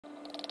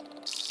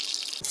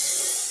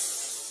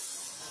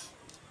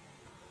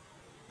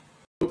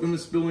Welcome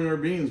to Spilling Our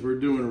Beans. We're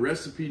doing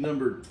recipe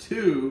number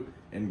 2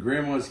 in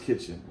Grandma's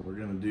kitchen. We're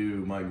gonna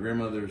do my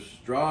grandmother's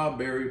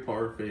strawberry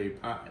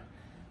parfait pie.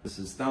 This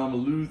is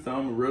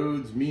Thelma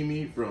Rhodes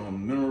Mimi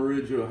from Mineral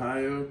Ridge,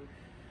 Ohio.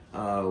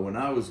 When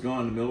I was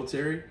gone in the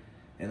military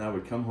and I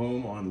would come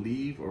home on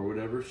leave or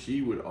whatever,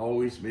 she would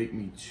always make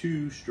me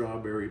 2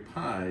 strawberry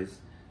pies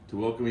to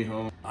welcome me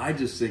home. I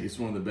just think it's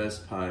one of the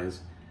best pies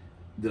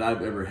that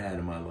I've ever had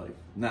in my life.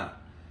 Now,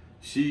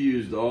 she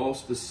used all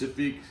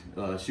specific,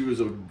 she was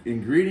an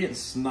ingredient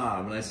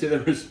snob, and I say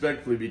that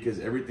respectfully because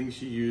everything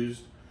she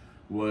used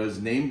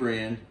was name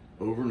brand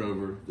over and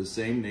over, the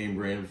same name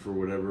brand for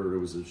whatever. It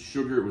was a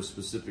sugar, it was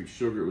specific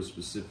sugar, it was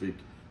specific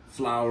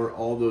flour,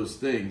 all those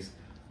things.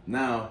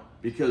 Now,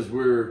 because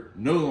we're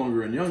no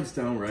longer in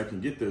Youngstown where I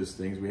can get those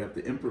things, we have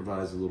to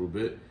improvise a little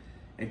bit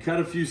and cut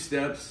a few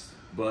steps,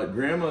 but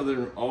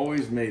grandmother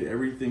always made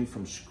everything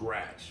from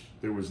scratch.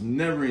 There was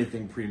never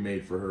anything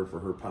pre-made for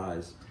her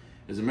pies.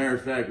 As a matter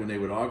of fact, when they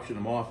would auction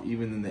them off,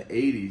 even in the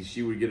 80s,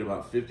 she would get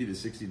about $50 to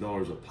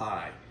 $60 a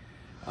pie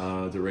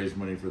to raise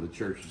money for the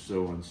church and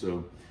so on.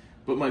 So,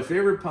 but my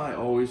favorite pie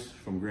always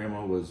from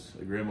Grandma was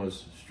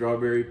Grandma's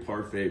strawberry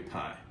parfait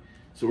pie.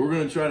 So we're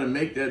gonna try to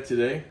make that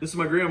today. This is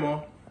my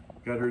grandma.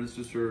 Got her, this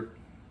is her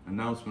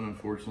announcement.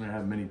 Unfortunately, I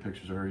have many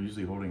pictures of her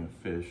usually holding a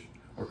fish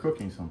or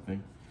cooking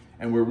something.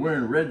 And we're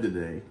wearing red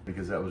today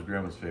because that was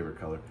Grandma's favorite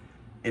color.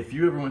 If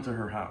you ever went to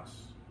her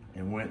house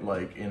and went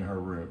like in her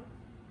room,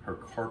 her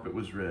carpet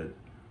was red,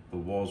 the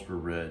walls were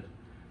red,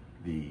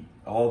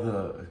 all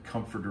the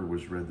comforter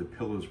was red, the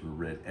pillows were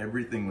red,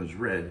 everything was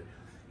red,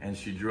 and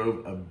she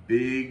drove a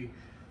big,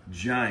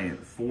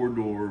 giant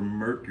 4-door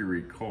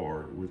Mercury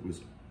car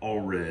was all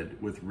red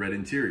with red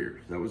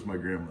interior. That was my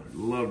grandmother,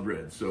 loved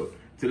red. So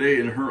today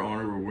in her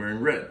honor, we're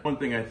wearing red. One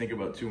thing I think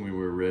about too when we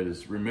wear red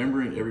is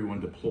remembering everyone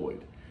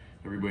deployed.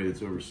 Everybody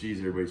that's overseas,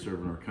 everybody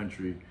serving our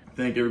country.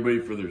 Thank everybody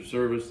for their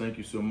service. Thank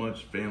you so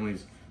much.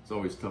 Families, it's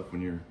always tough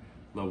when your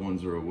loved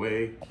ones are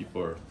away. Keep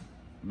our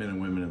men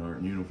and women in our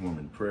uniform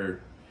in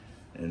prayer.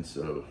 And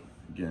so,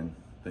 again,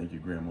 thank you,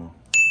 Grandma.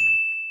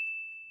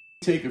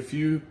 Take a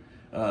few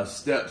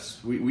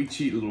steps. We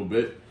cheat a little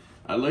bit.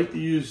 I like to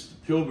use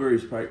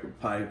Pillsbury's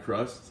pie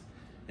crust.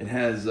 It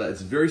has,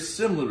 it's very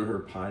similar to her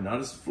pie, not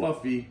as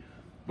fluffy,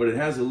 but it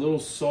has a little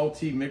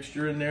salty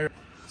mixture in there.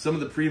 Some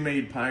of the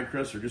pre-made pie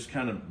crusts are just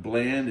kind of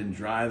bland and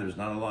dry. There's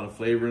not a lot of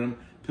flavor in them.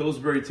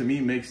 Pillsbury, to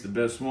me, makes the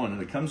best one. And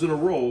it comes in a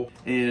roll.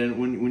 And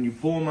when you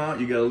pull them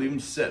out, you got to leave them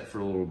set for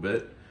a little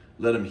bit.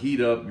 Let them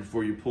heat up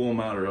before you pull them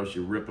out, or else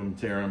you rip them,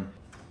 tear them.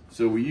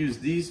 So we use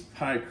these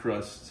pie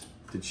crusts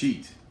to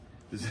cheat.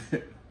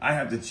 I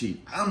have to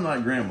cheat. I'm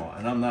not Grandma,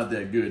 and I'm not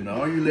that good.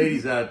 Now, all you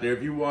ladies out there,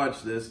 if you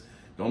watch this,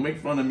 don't make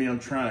fun of me. I'm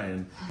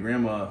trying.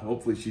 Grandma,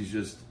 hopefully she's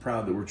just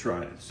proud that we're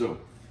trying. So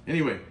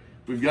anyway,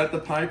 we've got the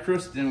pie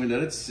crust in. We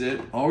let it sit.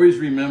 Always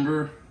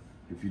remember,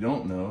 if you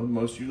don't know,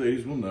 most of you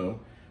ladies will know,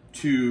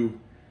 to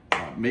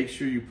make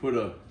sure you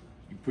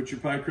put your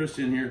pie crust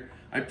in here.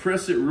 I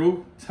press it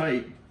real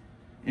tight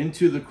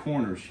into the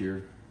corners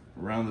here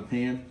around the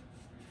pan,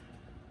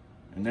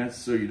 and that's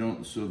so you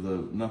don't,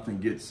 nothing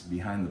gets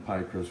behind the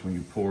pie crust when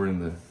you pour in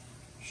the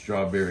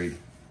strawberry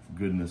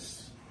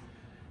goodness.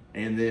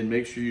 And then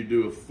make sure you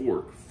do a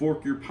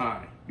fork your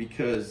pie,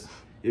 because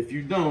if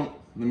you don't,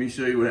 let me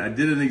show you what I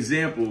did. An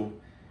example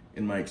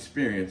in my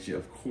experience. Yeah,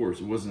 of course,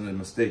 it wasn't a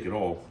mistake at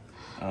all.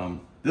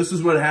 This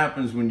is what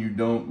happens when you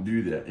don't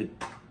do that.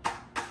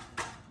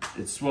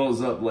 It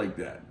swells up like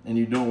that, and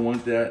you don't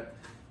want that.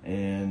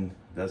 And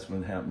that's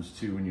what happens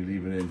too when you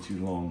leave it in too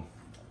long,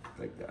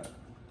 like that.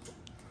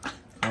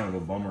 Kind of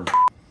a bummer.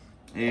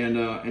 And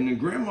then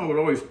Grandma would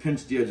always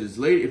pinch the edges.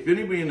 If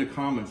anybody in the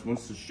comments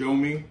wants to show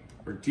me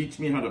or teach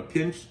me how to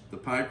pinch the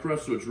pie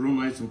crust so it's real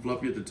nice and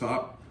fluffy at the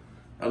top,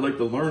 I'd like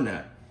to learn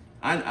that.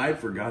 I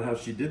forgot how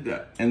she did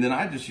that. And then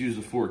I just use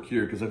a fork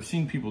here because I've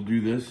seen people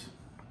do this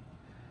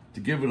to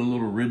give it a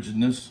little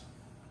rigidness.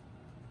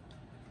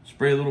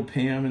 Spray a little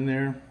Pam in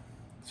there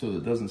so that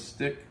it doesn't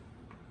stick.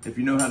 If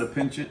you know how to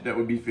pinch it, that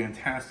would be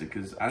fantastic,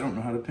 because I don't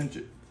know how to pinch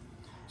it.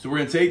 So we're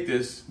gonna take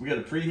this, we got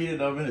a preheated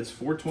oven, it's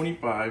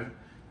 425,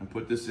 and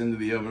put this into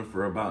the oven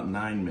for about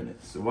 9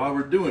 minutes. So while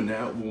we're doing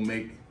that, we'll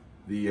make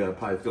the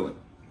pie filling.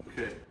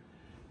 Okay,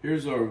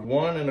 here's our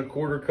 1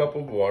 1/4 cup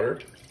of water.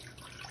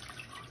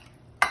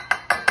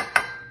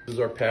 This is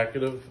our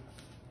packet of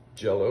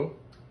Jello,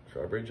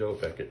 Strawberry Jello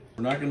packet.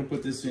 We're not gonna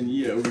put this in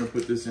yet, we're gonna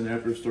put this in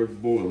after it starts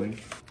boiling,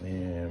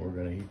 and we're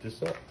gonna heat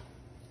this up.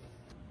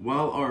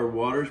 While our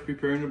water is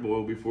preparing to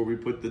boil, before we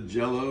put the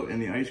Jello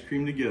and the ice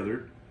cream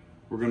together,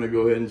 we're gonna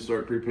go ahead and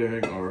start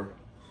preparing our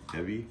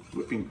heavy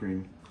whipping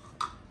cream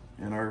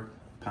and our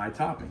pie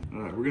topping.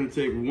 All right, we're gonna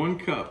take 1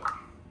 cup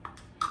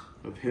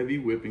of heavy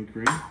whipping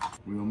cream.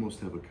 We almost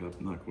have a cup,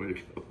 not quite a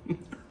cup.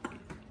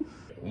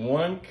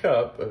 1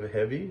 cup of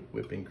heavy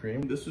whipping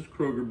cream. This is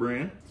Kroger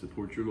brand,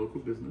 support your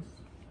local business.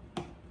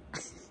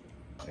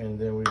 And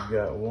then we've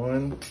got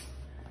 1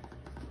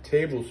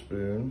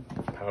 tablespoon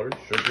powdered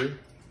sugar.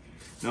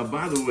 Now,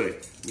 by the way,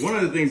 one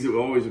of the things that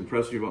will always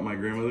impress me about my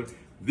grandmother,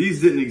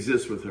 these didn't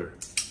exist with her.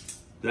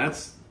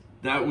 That's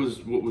that was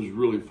what was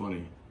really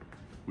funny,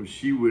 was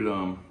she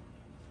would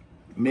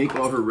make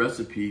all her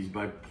recipes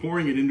by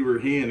pouring it into her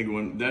hand and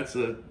going, that's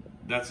a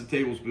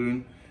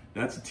tablespoon,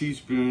 that's a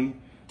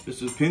teaspoon,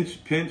 this is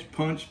pinch,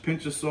 punch,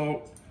 pinch of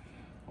salt,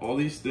 all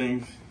these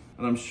things.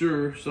 And I'm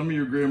sure some of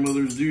your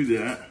grandmothers do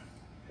that.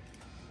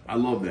 I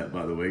love that,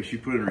 by the way. She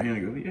put it in her hand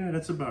and go, yeah,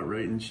 that's about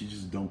right. And she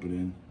just dump it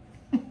in.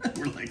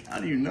 We're like, how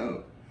do you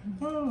know?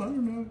 Oh, I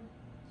don't know.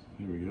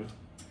 Here we go.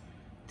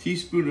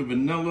 Teaspoon of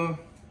vanilla,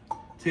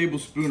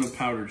 tablespoon of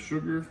powdered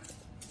sugar,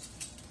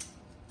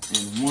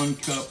 and 1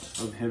 cup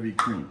of heavy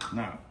cream.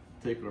 Now,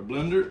 take our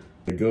blender.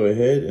 Go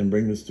ahead and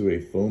bring this to a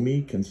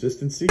foamy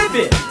consistency. Whip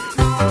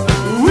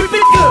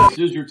it good.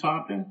 This is your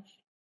topping.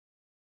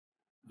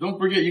 Don't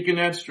forget, you can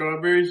add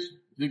strawberries.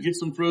 You get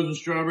some frozen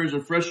strawberries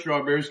or fresh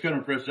strawberries, kind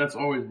of fresh. That's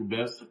always the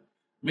best.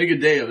 Make a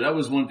day of it. That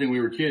was one thing when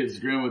we were kids.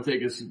 Grandma would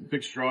take us,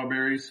 pick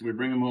strawberries. We'd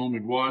bring them home,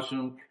 we'd wash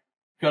them,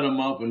 cut them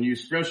up, and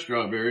use fresh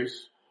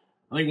strawberries.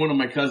 I think one of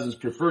my cousins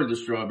preferred the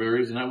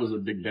strawberries, and that was a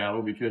big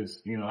battle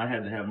because, you know, I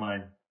had to have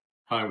my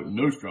pie with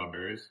no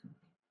strawberries.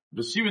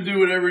 But she would do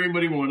whatever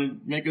anybody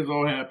wanted, make us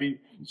all happy.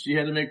 She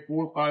had to make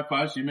 4 or 5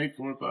 pies. She'd make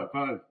 4 or 5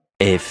 pies.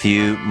 A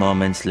few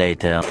moments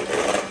later.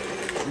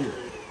 Here,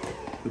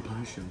 the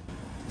pie show.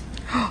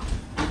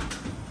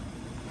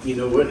 You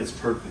know what? It's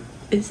perfect.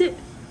 Is it?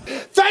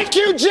 Thank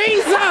you,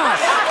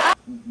 Jesus!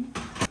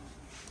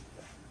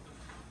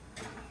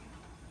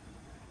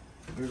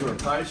 Here's our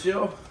pie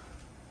shell.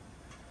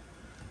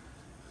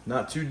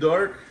 Not too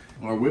dark.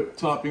 Our whipped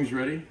topping's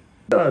ready.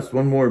 Just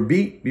one more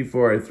beat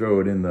before I throw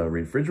it in the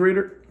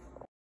refrigerator.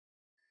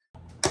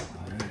 All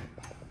right.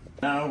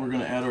 Now we're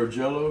gonna add our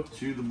Jello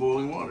to the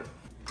boiling water.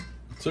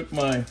 Took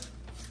my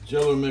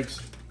Jello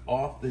mix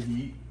off the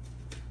heat.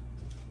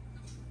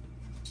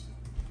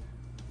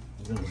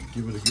 I'm gonna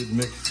give it a good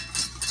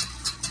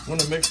mix. I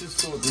want to mix this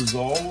so it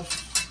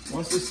dissolves.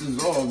 Once this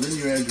dissolves, then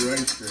you add your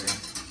ice cream.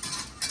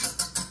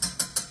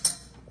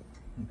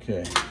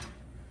 Okay,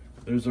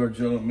 there's our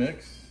Jello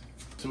mix.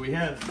 So we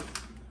have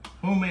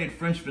homemade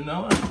French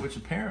vanilla, which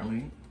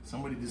apparently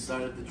somebody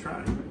decided to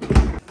try.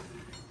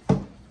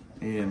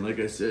 And like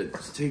I said,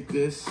 let's take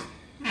this.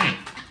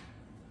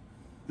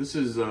 This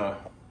is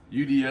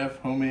UDF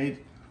homemade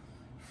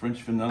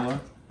French vanilla,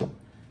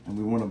 and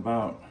we want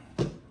about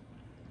a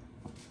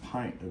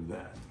pint of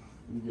that.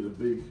 Let me get a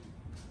big.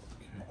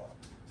 Okay.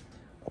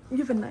 You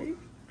have a knife?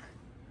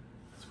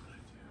 That's what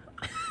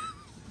I do.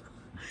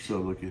 So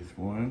look, it's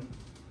one.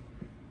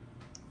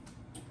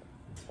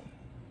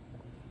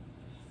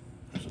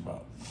 There's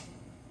about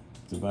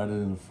divided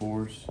into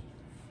 4s,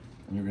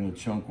 and you're gonna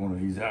chunk one of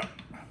these out.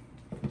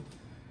 Did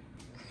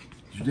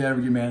your dad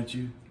ever get mad at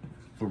you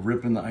for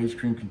ripping the ice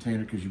cream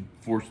container because you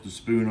forced the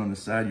spoon on the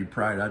side? You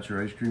pried out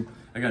your ice cream.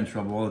 I got in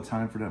trouble all the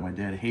time for that. My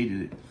dad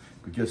hated it.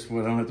 But guess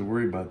what? I don't have to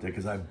worry about that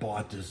because I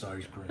bought this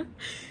ice cream.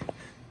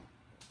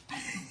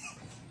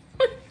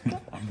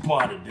 I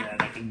bought it, Dad.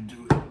 I can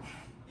do it.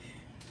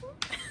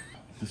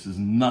 This is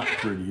not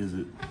pretty, is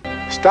it?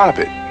 Stop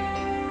it.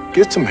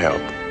 Get some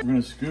help. We're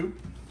going to scoop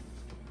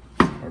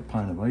our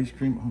pint of ice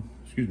cream. Oh,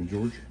 excuse me,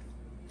 George.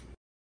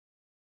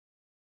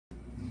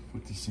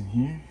 Put this in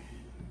here.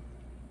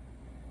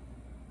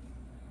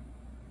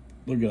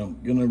 Look at,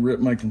 I'm gonna rip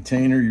my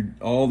container.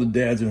 All the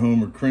dads at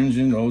home are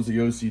cringing. All the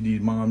OCD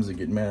moms that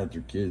get mad at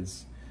their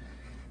kids.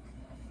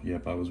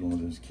 Yep, I was one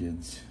of those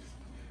kids.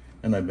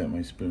 And I bent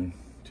my spoon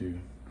too.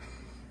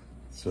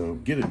 So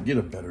get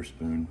a better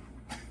spoon.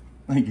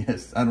 I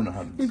guess. I don't know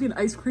how to do. Maybe an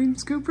ice cream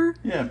scooper?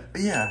 Yeah,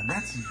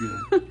 that's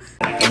good.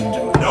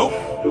 Nope.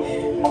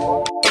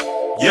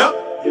 Yep.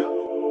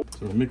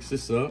 So mix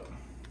this up.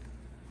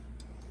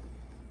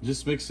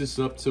 Just mix this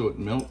up till it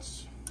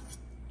melts.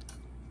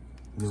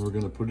 And then we're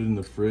gonna put it in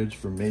the fridge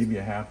for maybe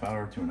a half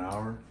hour to an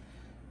hour.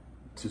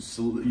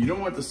 You don't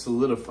want it to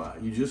solidify.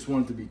 You just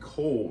want it to be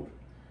cold.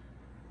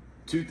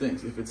 2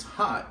 things. If it's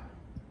hot,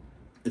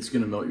 it's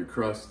gonna melt your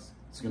crust.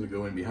 It's gonna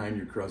go in behind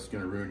your crust. It's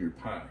gonna ruin your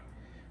pie.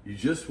 You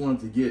just want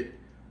it to get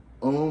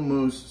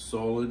almost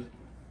solid,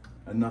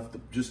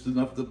 just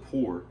enough to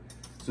pour,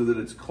 so that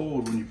it's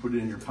cold when you put it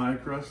in your pie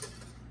crust.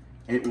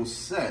 It will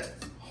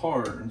set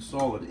hard and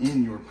solid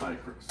in your pie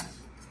crust.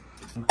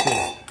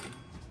 Okay.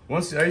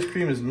 Once the ice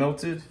cream is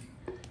melted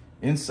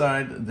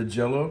inside the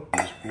Jello,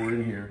 just pour it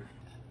in here.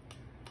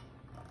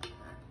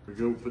 We're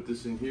gonna put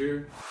this in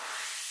here.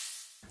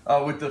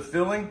 With the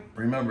filling,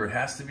 remember it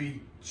has to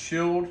be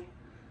chilled,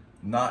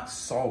 not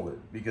solid,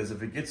 because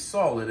if it gets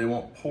solid, it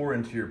won't pour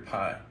into your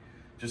pie.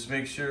 Just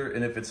make sure,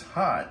 and if it's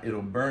hot,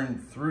 it'll burn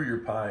through your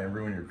pie and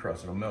ruin your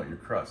crust. It'll melt your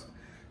crust.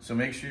 So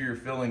make sure your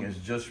filling is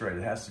just right.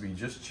 It has to be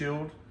just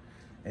chilled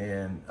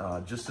and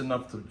just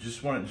enough to,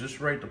 just want it just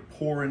right to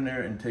pour in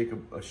there and take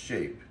a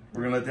shape.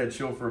 We're gonna let that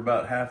chill for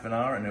about half an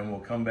hour and then we'll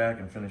come back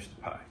and finish the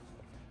pie.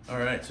 All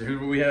right, so here's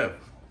what we have.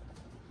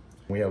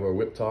 We have our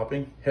whipped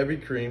topping, heavy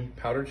cream,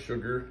 powdered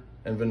sugar,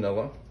 and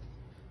vanilla.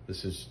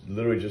 This is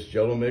literally just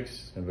Jello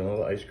mix and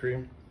vanilla ice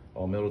cream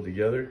all melded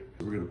together.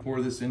 We're gonna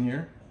pour this in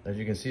here. As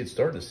you can see, it's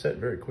starting to set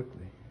very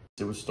quickly.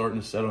 It was starting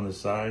to set on the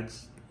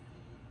sides.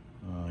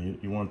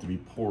 You want it to be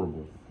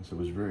pourable. So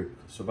it was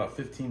so about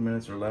 15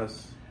 minutes or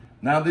less.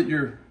 Now that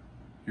your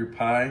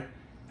pie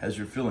has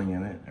your filling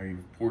in it, or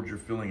you've poured your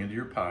filling into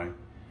your pie,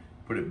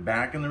 put it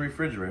back in the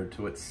refrigerator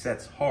till it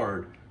sets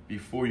hard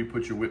before you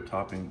put your whipped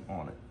topping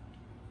on it.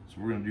 So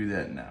we're gonna do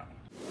that now.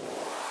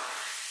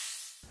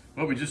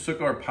 Well, we just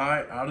took our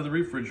pie out of the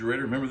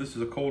refrigerator. Remember, this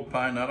is a cold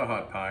pie, not a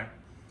hot pie.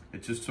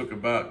 It just took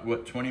about,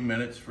 20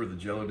 minutes for the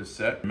Jello to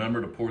set.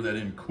 Remember to pour that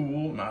in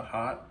cool, not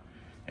hot.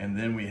 And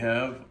then we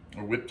have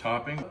our whipped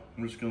topping.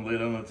 I'm just gonna lay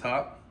it on the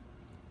top.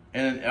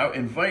 And I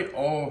invite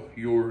all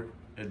your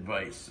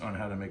advice on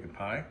how to make a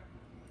pie,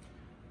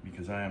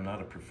 because I am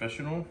not a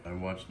professional. I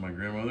watched my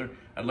grandmother.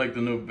 I'd like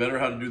to know better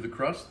how to do the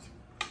crust.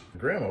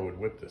 Grandma would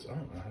whip this. I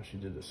don't know how she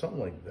did this, something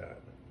like that.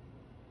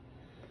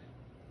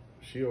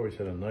 She always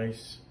had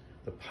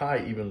the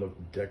pie even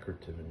looked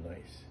decorative and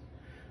nice.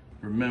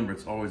 Remember,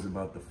 it's always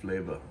about the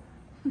flavor.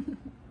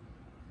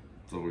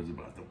 It's always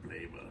about the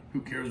flavor.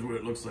 Who cares what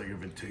it looks like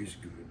if it tastes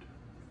good?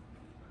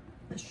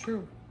 That's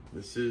true.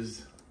 This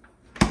is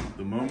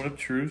the moment of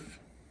truth.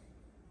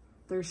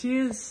 There she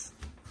is.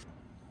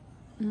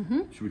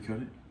 Mm-hmm. Should we cut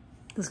it?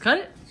 Let's cut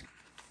it.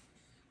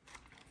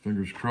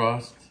 Fingers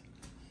crossed.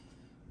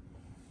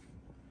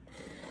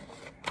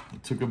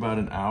 It took about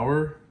an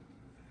hour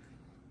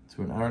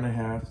to an hour and a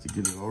half to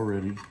get it all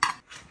ready.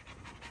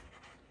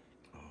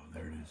 Oh,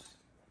 there it is.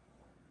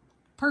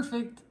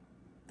 Perfect.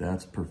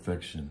 That's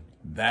perfection.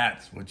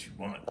 That's what you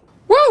want.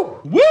 Woo!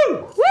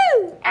 Woo!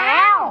 Woo!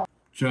 Ow!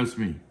 Trust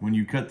me, when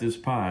you cut this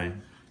pie,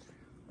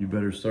 you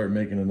better start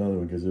making another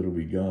one because it'll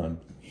be gone.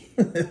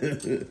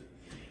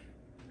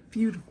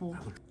 Beautiful.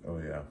 Oh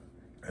yeah,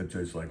 that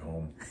tastes like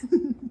home.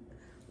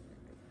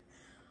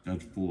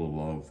 That's full of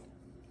love.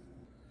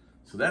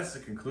 So that's the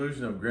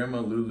conclusion of Grandma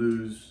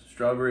Lulu's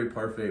strawberry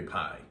parfait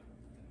pie.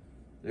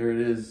 There it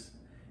is.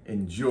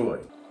 Enjoy.